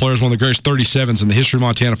defensive players, one of the greatest 37s in the history of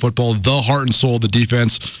Montana football, the heart and soul of the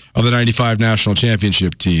defense of the 95 national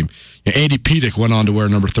championship team. Andy Pedic went on to wear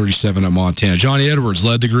number 37 at Montana. Johnny Edwards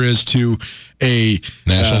led the Grizz to a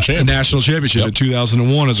national championship in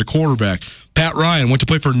 2001 as a quarterback. Pat Ryan went to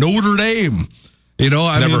play for Notre Dame.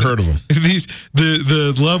 Never heard of them.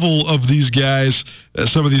 The level of these guys,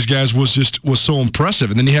 some of these guys was so impressive.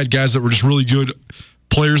 And then you had guys that were just really good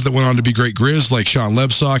players that went on to be great Grizz, like Sean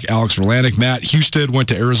Lebsock, Alex Verlanik, Matt Husted went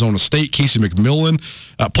to Arizona State, Casey McMillan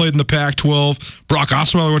played in the Pac-12, Brock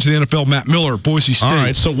Osweiler went to the NFL, Matt Miller, Boise State. All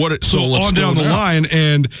right, so let's on down the line,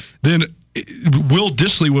 and then Will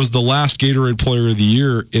Dissly was the last Gatorade Player of the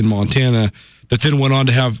Year in Montana that then went on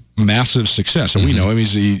to have massive success. And we know him.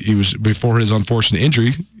 He was, before his unfortunate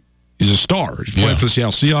injury, he's a star. He's playing for the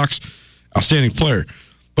Seattle Seahawks, outstanding player.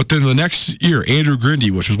 But then the next year, Andrew Grindy,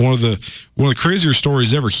 which was one of the crazier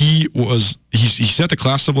stories ever, he set the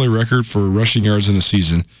Class AA record for rushing yards in a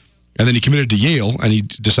season, and then he committed to Yale, and he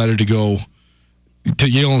decided to go to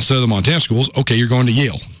Yale instead of the Montana schools. Okay, you're going to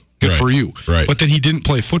Yale. Good for you. Right. But then he didn't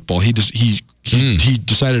play football. He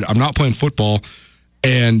decided, I'm not playing football.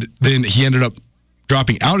 And then he ended up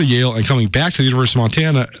dropping out of Yale and coming back to the University of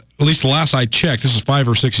Montana. At least the last I checked, this is 5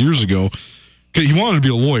 or 6 years ago. He wanted to be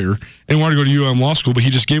a lawyer and wanted to go to UM Law School, but he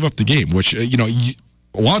just gave up the game, which, a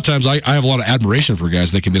lot of times I have a lot of admiration for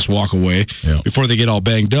guys that can just walk away before they get all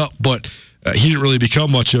banged up. But he didn't really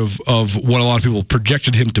become much of what a lot of people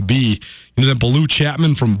projected him to be. Then Baloo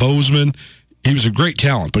Chapman from Bozeman, he was a great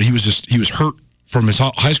talent, but he was hurt from his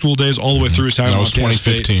high school days all the way through his time. That was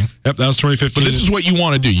 2015. Yep, that was 2015. But this is what you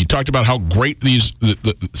want to do. You talked about how great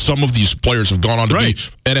some of these players have gone on to be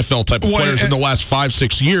NFL type of players in the last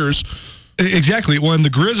 5-6 years. Exactly. When the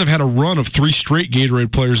Grizz have had a run of 3 straight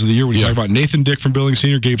Gatorade Players of the Year, we talk about Nathan Dick from Billings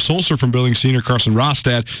Senior, Gabe Sulser from Billings Senior, Carson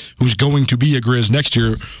Rostad, who's going to be a Grizz next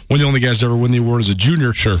year, one of the only guys to ever win the award as a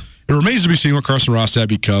junior. Sure. It remains to be seen what Carson Rostad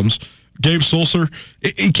becomes. Gabe Sulser,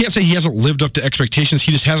 you can't say he hasn't lived up to expectations.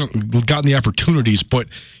 He just hasn't gotten the opportunities. But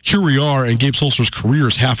here we are, and Gabe Sulser's career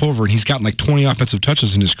is half over, and he's gotten like 20 offensive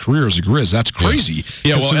touches in his career as a Grizz. That's crazy.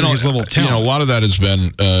 Yeah, well, and his level of talent. A lot of that has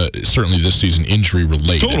been certainly this season injury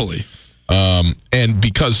related. Totally. And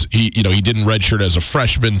because he didn't redshirt as a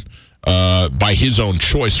freshman by his own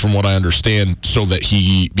choice, from what I understand, so that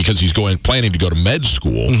because he's planning to go to med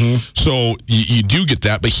school. Mm-hmm. So you do get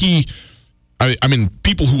that, but I mean,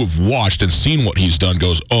 people who have watched and seen what he's done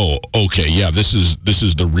goes, oh, okay, yeah, this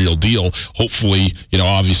is the real deal. Hopefully,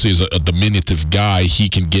 obviously as a diminutive guy, he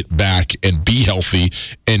can get back and be healthy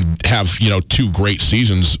and have, 2 great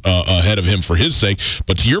seasons ahead of him for his sake.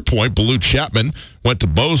 But to your point, Baloo Chapman went to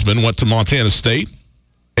Bozeman, went to Montana State,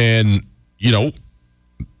 and, didn't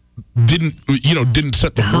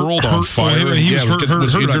set the world on fire. Well, he was hurt.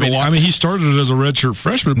 I mean, he started as a redshirt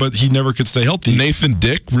freshman, but he never could stay healthy. Nathan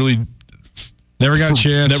Dick really never got a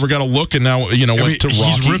chance. Never got a look, and now, went to Rocky.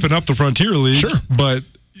 He's ripping up the Frontier League. Sure. But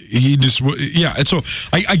he just, And so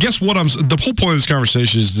I guess the whole point of this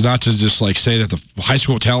conversation is not to just like say that the high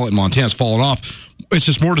school talent in Montana has fallen off. It's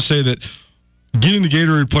just more to say that getting the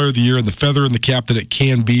Gatorade Player of the Year and the feather in the cap that it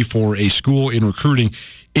can be for a school in recruiting,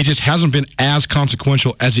 it just hasn't been as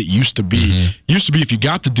consequential as it used to be. Mm-hmm. It used to be if you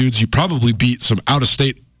got the dudes, you probably beat some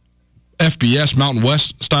out-of-state FBS, Mountain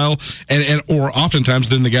West style, or oftentimes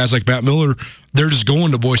then the guys like Matt Miller, they're just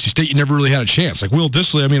going to Boise State. You never really had a chance. Like Will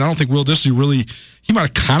Dissly, I don't think Will Dissly really, he might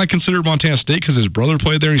have kind of considered Montana State because his brother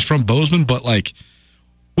played there and he's from Bozeman, but like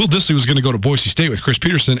Will Dissly was going to go to Boise State with Chris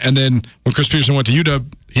Peterson, and then when Chris Peterson went to UW,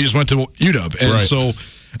 he just went to UW. And so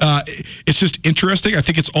it's just interesting. I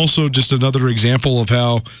think it's also just another example of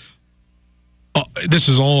how this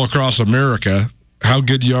is all across America. How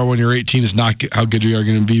good you are when you're 18 is not how good you are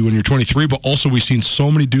going to be when you're 23. But also we've seen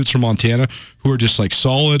so many dudes from Montana who are just like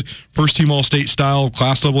solid first-team All-State style,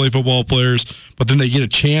 Class AA football players, but then they get a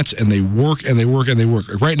chance and they work and they work and they work.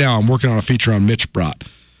 Right now I'm working on a feature on Mitch Brott.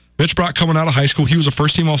 Mitch Brott coming out of high school, he was a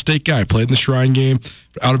first-team All-State guy, played in the Shrine game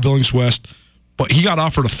out of Billings West, but he got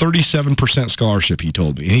offered a 37% scholarship, he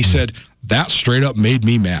told me. And he said, that straight up made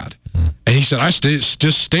me mad. And he said, I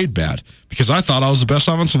just stayed bad because I thought I was the best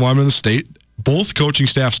offensive lineman in the state. Both coaching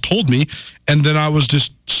staffs told me, and then I was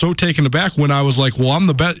just so taken aback when I was like, well, I'm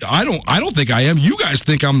the best. I don't think I am. You guys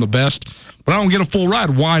think I'm the best, but I don't get a full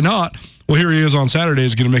ride. Why not? Well, here he is on Saturday.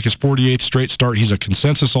 He's going to make his 48th straight start. He's a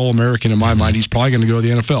consensus All-American in my mind. He's probably going to go to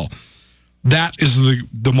the NFL. That is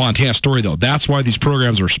the Montana story, though. That's why these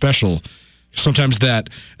programs are special. Sometimes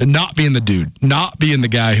that, and not being the dude, not being the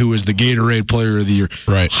guy who is the Gatorade Player of the Year.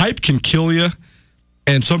 Right. Hype can kill you,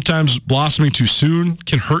 and sometimes blossoming too soon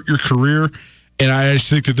can hurt your career. And I just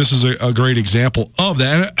think that this is a great example of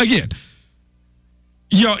that. And again,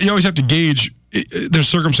 you always have to gauge. There's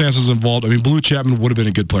circumstances involved. I mean, Baloo Chapman would have been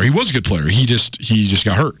a good player. He was a good player. He just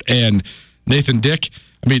got hurt. And Nathan Dick,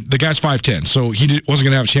 I mean, the guy's 5'10", so he wasn't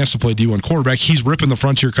going to have a chance to play D1 quarterback. He's ripping the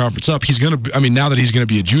Frontier Conference up. He's going to. I mean, now that he's going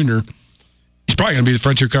to be a junior, he's probably going to be the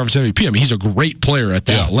Frontier Conference MVP. I mean, he's a great player at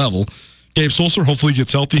that level. Gabe Sulser hopefully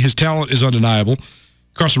gets healthy. His talent is undeniable.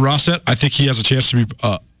 Carson Rosset, I think he has a chance to be.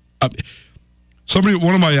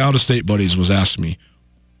 One of my out-of-state buddies was asking me,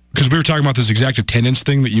 because we were talking about this exact attendance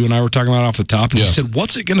thing that you and I were talking about off the top, and he said,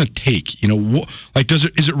 "What's it going to take?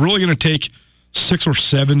 Is it really going to take 6 or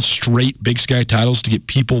 7 straight Big Sky titles to get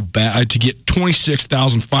people back, to get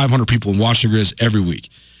 26,500 people in Washington Grizz every week?"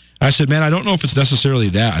 And I said, "Man, I don't know if it's necessarily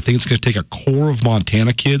that. I think it's going to take a core of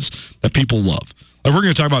Montana kids that people love." Like we're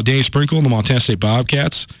going to talk about Danny Sprinkle and the Montana State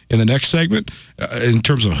Bobcats in the next segment in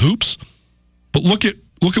terms of hoops, but look at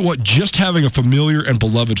what just having a familiar and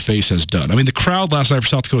beloved face has done. I mean, the crowd last night for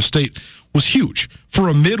South Dakota State was huge for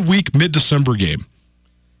a midweek, mid-December game.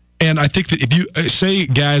 And I think that if you say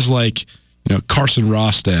guys like Carson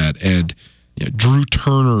Rostad and Drew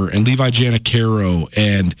Turner and Levi Janicaro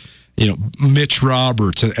and Mitch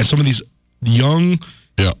Roberts and some of these young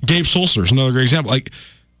Gabe Sulser is another great example. Like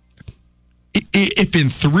if in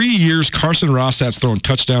 3 years Carson Rostad's throwing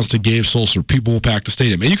touchdowns to Gabe Sulser, people will pack the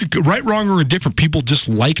stadium. And you could, right, wrong, or indifferent, people just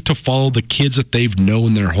like to follow the kids that they've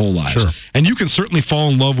known their whole lives. Sure. And you can certainly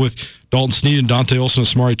fall in love with Dalton Sneed and Dante Olson and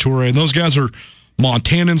Samari Toure, and those guys are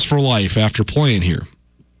Montanans for life after playing here.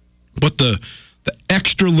 But the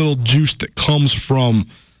extra little juice that comes from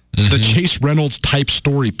the Chase Reynolds type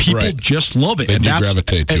story. People just love it. They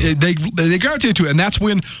gravitate to it. They gravitate to it, and that's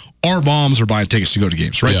when our moms are buying tickets to go to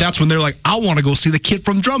games, right? Yeah. That's when they're like, I want to go see the kid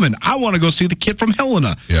from Drummond. I want to go see the kid from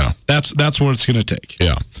Helena. Yeah. That's what it's going to take.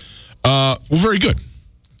 Yeah. Well, very good.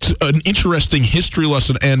 It's an interesting history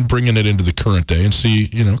lesson and bringing it into the current day and see,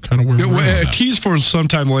 kind of where we're at. Keys for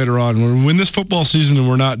sometime later on, when this football season and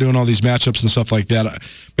we're not doing all these matchups and stuff like that,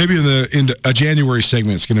 maybe in a January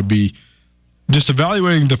segment, it's going to be just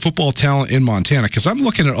evaluating the football talent in Montana, because I'm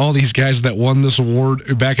looking at all these guys that won this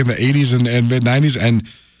award back in the 80s and mid-90s, and,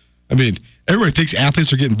 I mean, everybody thinks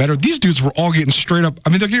athletes are getting better. These dudes were all getting straight up. I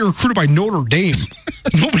mean, they're getting recruited by Notre Dame.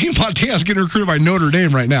 Nobody in Montana is getting recruited by Notre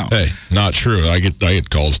Dame right now. Hey, not true. I get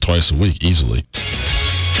calls twice a week easily.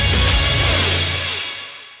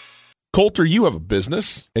 Colter, you have a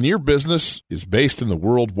business, and your business is based in the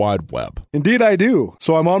World Wide Web. Indeed, I do.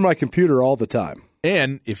 So I'm on my computer all the time.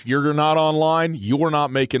 And if you're not online, you're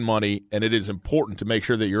not making money, and it is important to make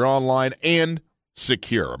sure that you're online and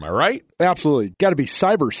secure. Am I right? Absolutely. Got to be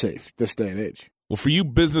cyber safe this day and age. Well, for you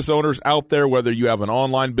business owners out there, whether you have an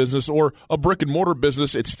online business or a brick-and-mortar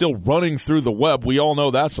business, it's still running through the web. We all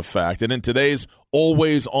know that's a fact. And in today's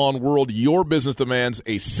always-on world, your business demands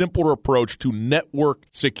a simpler approach to network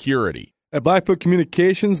security. At Blackfoot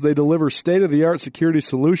Communications, they deliver state-of-the-art security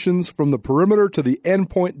solutions from the perimeter to the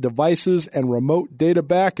endpoint devices and remote data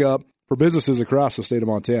backup for businesses across the state of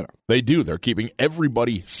Montana. They do. They're keeping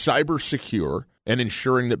everybody cyber secure and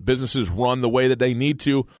ensuring that businesses run the way that they need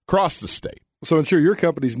to across the state. So ensure your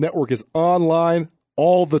company's network is online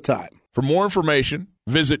all the time. For more information,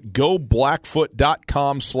 visit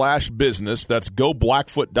goblackfoot.com/business. That's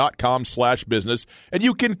goblackfoot.com/business. And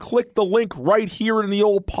you can click the link right here in the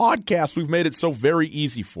old podcast. We've made it so very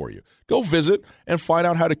easy for you. Go visit and find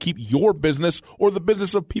out how to keep your business or the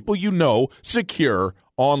business of people you know secure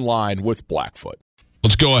online with Blackfoot.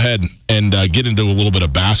 Let's go ahead and get into a little bit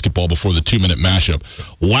of basketball before the 2-minute mashup.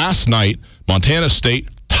 Last night, Montana State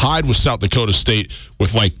tied with South Dakota State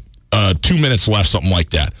with 2 minutes left, something like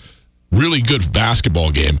that. Really good basketball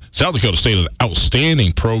game. South Dakota State, an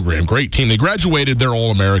outstanding program, great team. They graduated their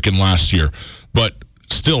All-American last year, but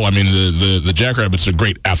still, I mean, the Jackrabbits are a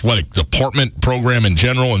great athletic department program in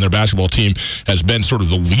general, and their basketball team has been sort of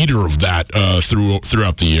the leader of that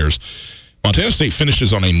throughout the years. Montana State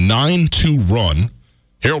finishes on a 9-2 run.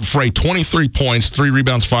 Harold Frey, 23 points, 3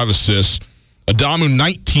 rebounds, 5 assists. Adamu,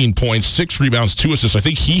 19 points, 6 rebounds, 2 assists. I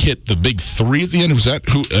think he hit the big 3 at the end. Was that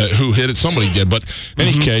who hit it? Somebody did. But in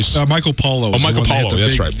any case. Michael Paulo. Michael Paulo.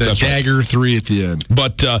 That's right. The dagger 3 at the end.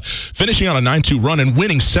 But finishing on a 9-2 run and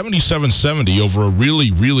winning 77-70 over a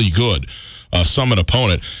really, really good Summit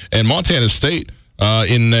opponent. And Montana State,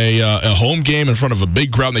 in a home game in front of a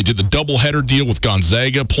big crowd. And they did the doubleheader deal with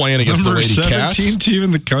Gonzaga playing against the Lady Cats. 17 team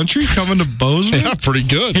in the country coming to Bozeman. Yeah, pretty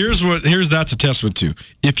good. Here's that's a testament to.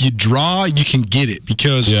 If you draw, you can get it,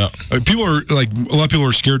 because people are a lot of people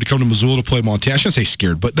are scared to come to Missoula to play Montana. I shouldn't say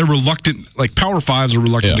scared, but they're reluctant. Power fives are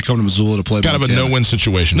reluctant to come to Missoula to play Montana. Kind of a no-win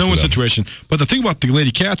situation. No-win situation. But the thing about the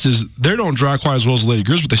Lady Cats is they don't draw quite as well as the Lady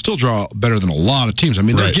Grizz, but they still draw better than a lot of teams. I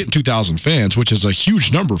mean, they're getting 2,000 fans, which is a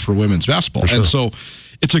huge number for women's basketball. And so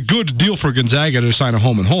it's a good deal for Gonzaga to sign a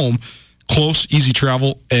home and home. Close, easy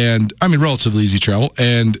travel, and relatively easy travel.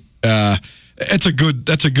 And that's a good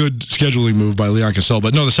scheduling move by Leon Cassell.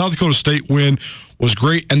 But no, the South Dakota State win was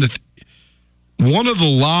great. And one of the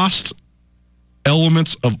lost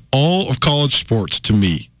elements of all of college sports to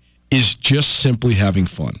me is just simply having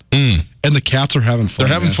fun. And the Cats are having fun.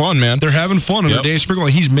 They're having fun, man. They're having fun. And Danny Sprinkle,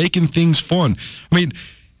 he's making things fun. I mean,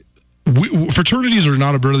 fraternities are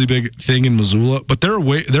not a really big thing in Missoula, but they're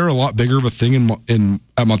a lot bigger of a thing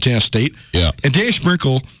at Montana State. Yeah. And Danny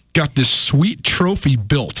Sprinkle got this sweet trophy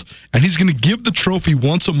built, and he's going to give the trophy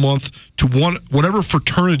once a month to whatever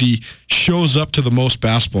fraternity shows up to the most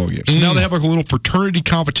basketball games. So now they have a little fraternity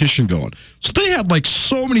competition going. So they had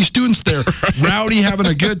so many students there, rowdy, having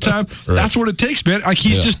a good time. Right. That's what it takes, man.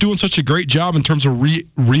 He's just doing such a great job in terms of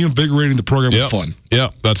reinvigorating the program with fun. Yeah,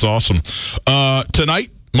 that's awesome. Tonight,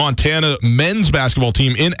 Montana men's basketball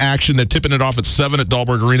team in action. They're tipping it off at 7 at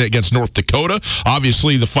Dahlberg Arena against North Dakota.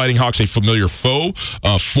 Obviously, the Fighting Hawks, a familiar foe.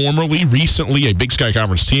 Recently, a Big Sky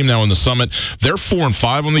Conference team now in the Summit. They're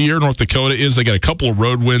 4-5 on the year. North Dakota is. They got a couple of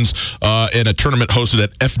road wins in a tournament hosted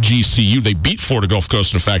at FGCU. They beat Florida Gulf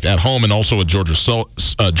Coast, in fact, at home, and also at Georgia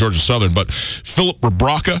Southern. But Philip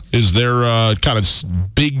Rebraka is their kind of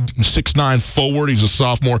big 6'9" forward. He's a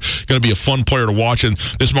sophomore. Going to be a fun player to watch. And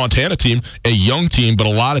this Montana team, a young team, but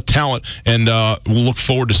a lot of talent, and we'll look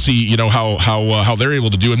forward to see how they're able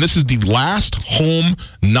to do. And this is the last home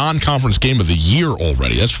non-conference game of the year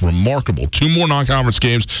already. That's remarkable. 2 more non-conference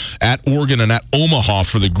games at Oregon and at Omaha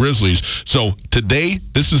for the Grizzlies. So today,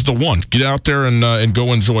 this is the one. Get out there and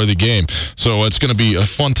go enjoy the game. So it's going to be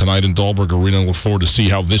fun tonight in Dahlberg Arena. Look forward to see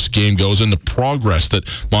how this game goes and the progress that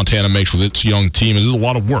Montana makes with its young team. There's a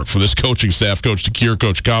lot of work for this coaching staff, Coach DeCuire,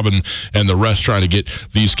 Coach Cobb, and the rest trying to get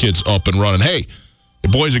these kids up and running. Hey,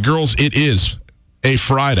 boys and girls, it is a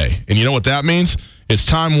Friday. And you know what that means? It's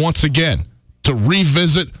time once again to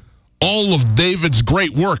revisit all of David's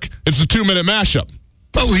great work. It's the 2-minute mashup.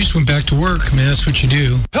 Oh, we just went back to work. I mean, that's what you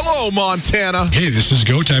do. Hello, Montana. Hey, this is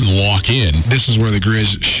go time. Lock in. This is where the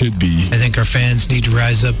Grizz should be. I think our fans need to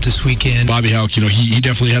rise up this weekend. Bobby Hauck, he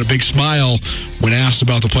definitely had a big smile when asked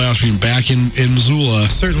about the playoffs being back in Missoula.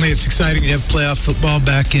 Certainly, it's exciting to have playoff football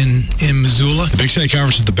back in Missoula. The Big Sky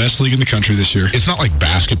Conference is the best league in the country this year. It's not like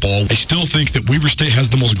basketball. I still think that Weber State has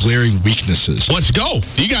the most glaring weaknesses. Let's go.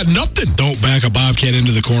 You got nothing. Don't back a Bobcat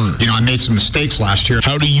into the corner. I made some mistakes last year.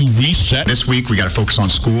 How do you reset? This week, we got to focus on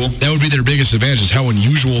school. That would be their biggest advantage, is how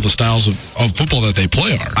unusual the styles of football that they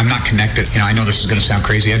play are. I'm not connected. I know this is going to sound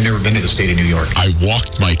crazy. I've never been to the state of New York. I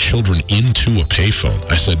walked my children into a payphone.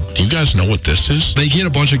 I said, do you guys know what this is? They get a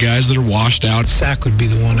bunch of guys that are washed out. SAC would be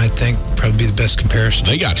the one, I think, probably be the best comparison.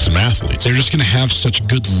 They got some athletes. They're just going to have such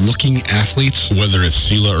good-looking athletes. Whether it's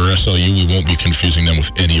SELA or SLU, we won't be confusing them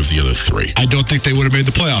with any of the other 3. I don't think they would have made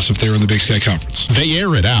the playoffs if they were in the Big Sky Conference. They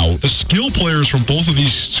air it out. The skill players from both of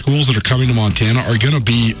these schools that are coming to Montana are going to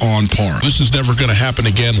be on par. This is never going to happen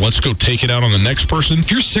again. Let's go take it out on the next person. If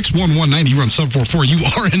you're 6'1", 190, you run sub 4.4, you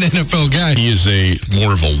are an NFL guy. He is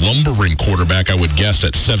more of a lumbering quarterback, I would guess,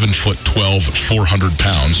 at 7'12", 400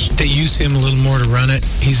 pounds. They use him a little more to run it.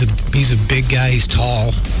 He's a big guy. He's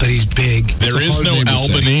tall, but he's big. There is no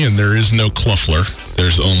Albany and there is no Cluffler.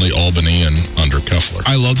 There's only Albany and Undercuffler.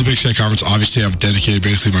 I love the Big Sky Conference. Obviously, I've dedicated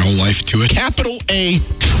basically my whole life to it. Capital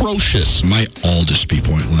A-trocious. Might all just be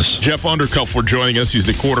pointless. Jeff Undercuffler joining us. He's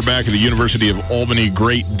the quarterback of the University of Albany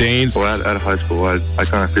Great Danes. Well, at high school, I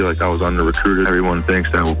kind of feel like I was under-recruited. Everyone thinks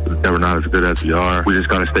that we're not as good as we are. We just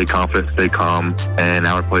got to stay confident, stay calm, and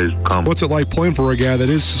our plays come. What's it like playing for a guy that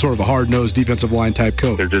is sort of a hard-nosed defensive line type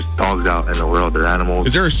coach? They're just dogs out in the world. They're animals.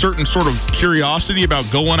 Is there a certain sort of curiosity about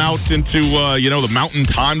going out into, the mountain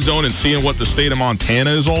time zone and seeing what the state of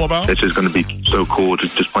Montana is all about? It's just going to be so cool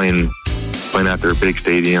just playing at their big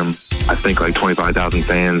stadium. I think like 25,000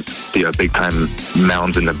 fans, big time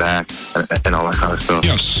mounds in the back and all that kind of stuff.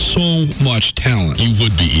 You have so much talent. You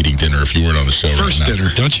would be eating dinner if you weren't on the show. First dinner.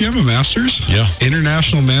 Don't you have a master's? Yeah.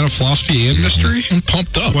 International Man of Philosophy and Mystery? I'm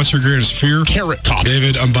pumped up. What's your greatest fear? Carrot Top.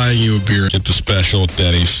 David, I'm buying you a beer. Get the special at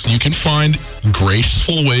Denny's. You can find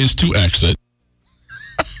graceful ways to exit.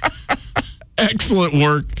 Excellent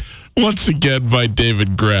work once again by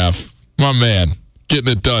David Graff. My man,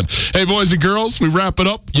 getting it done. Hey, boys and girls, we wrap it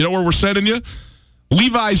up. You know where we're sending you?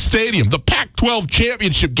 Levi's Stadium, the Pac-12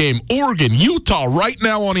 championship game. Oregon, Utah, right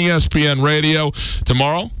now on ESPN Radio.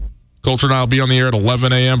 Tomorrow, Coulter and I will be on the air at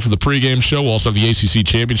 11 a.m. for the pregame show. We'll also have the ACC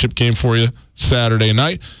championship game for you Saturday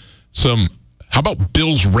night. How about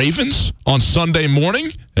Bills-Ravens on Sunday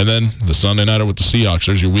morning? And then the Sunday nighter with the Seahawks.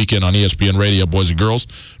 There's your weekend on ESPN Radio, boys and girls.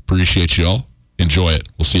 Appreciate you all. Enjoy it.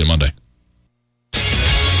 We'll see you Monday.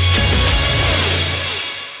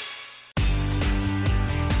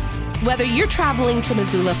 Whether you're traveling to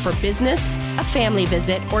Missoula for business, a family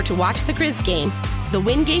visit, or to watch the Grizz game, the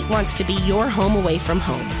Wingate wants to be your home away from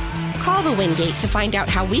home. Call the Wingate to find out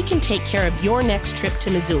how we can take care of your next trip to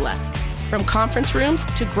Missoula. From conference rooms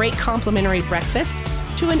to great complimentary breakfast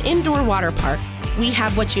to an indoor water park, we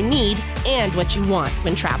have what you need and what you want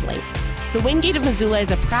when traveling. The Wingate of Missoula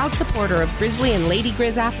is a proud supporter of Grizzly and Lady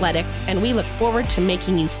Grizz athletics, and we look forward to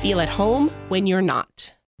making you feel at home when you're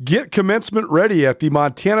not. Get commencement ready at the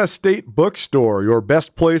Montana State Bookstore, your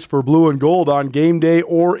best place for blue and gold on game day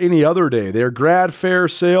or any other day. Their grad fair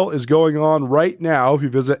sale is going on right now if you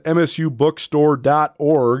visit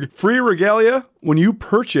msubookstore.org. Free regalia when you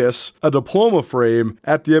purchase a diploma frame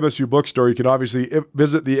at the MSU Bookstore. You can obviously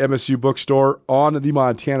visit the MSU Bookstore on the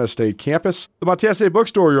Montana State campus. The Montana State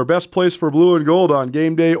Bookstore, your best place for blue and gold on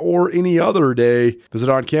game day or any other day. Visit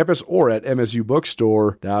on campus or at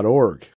msubookstore.org.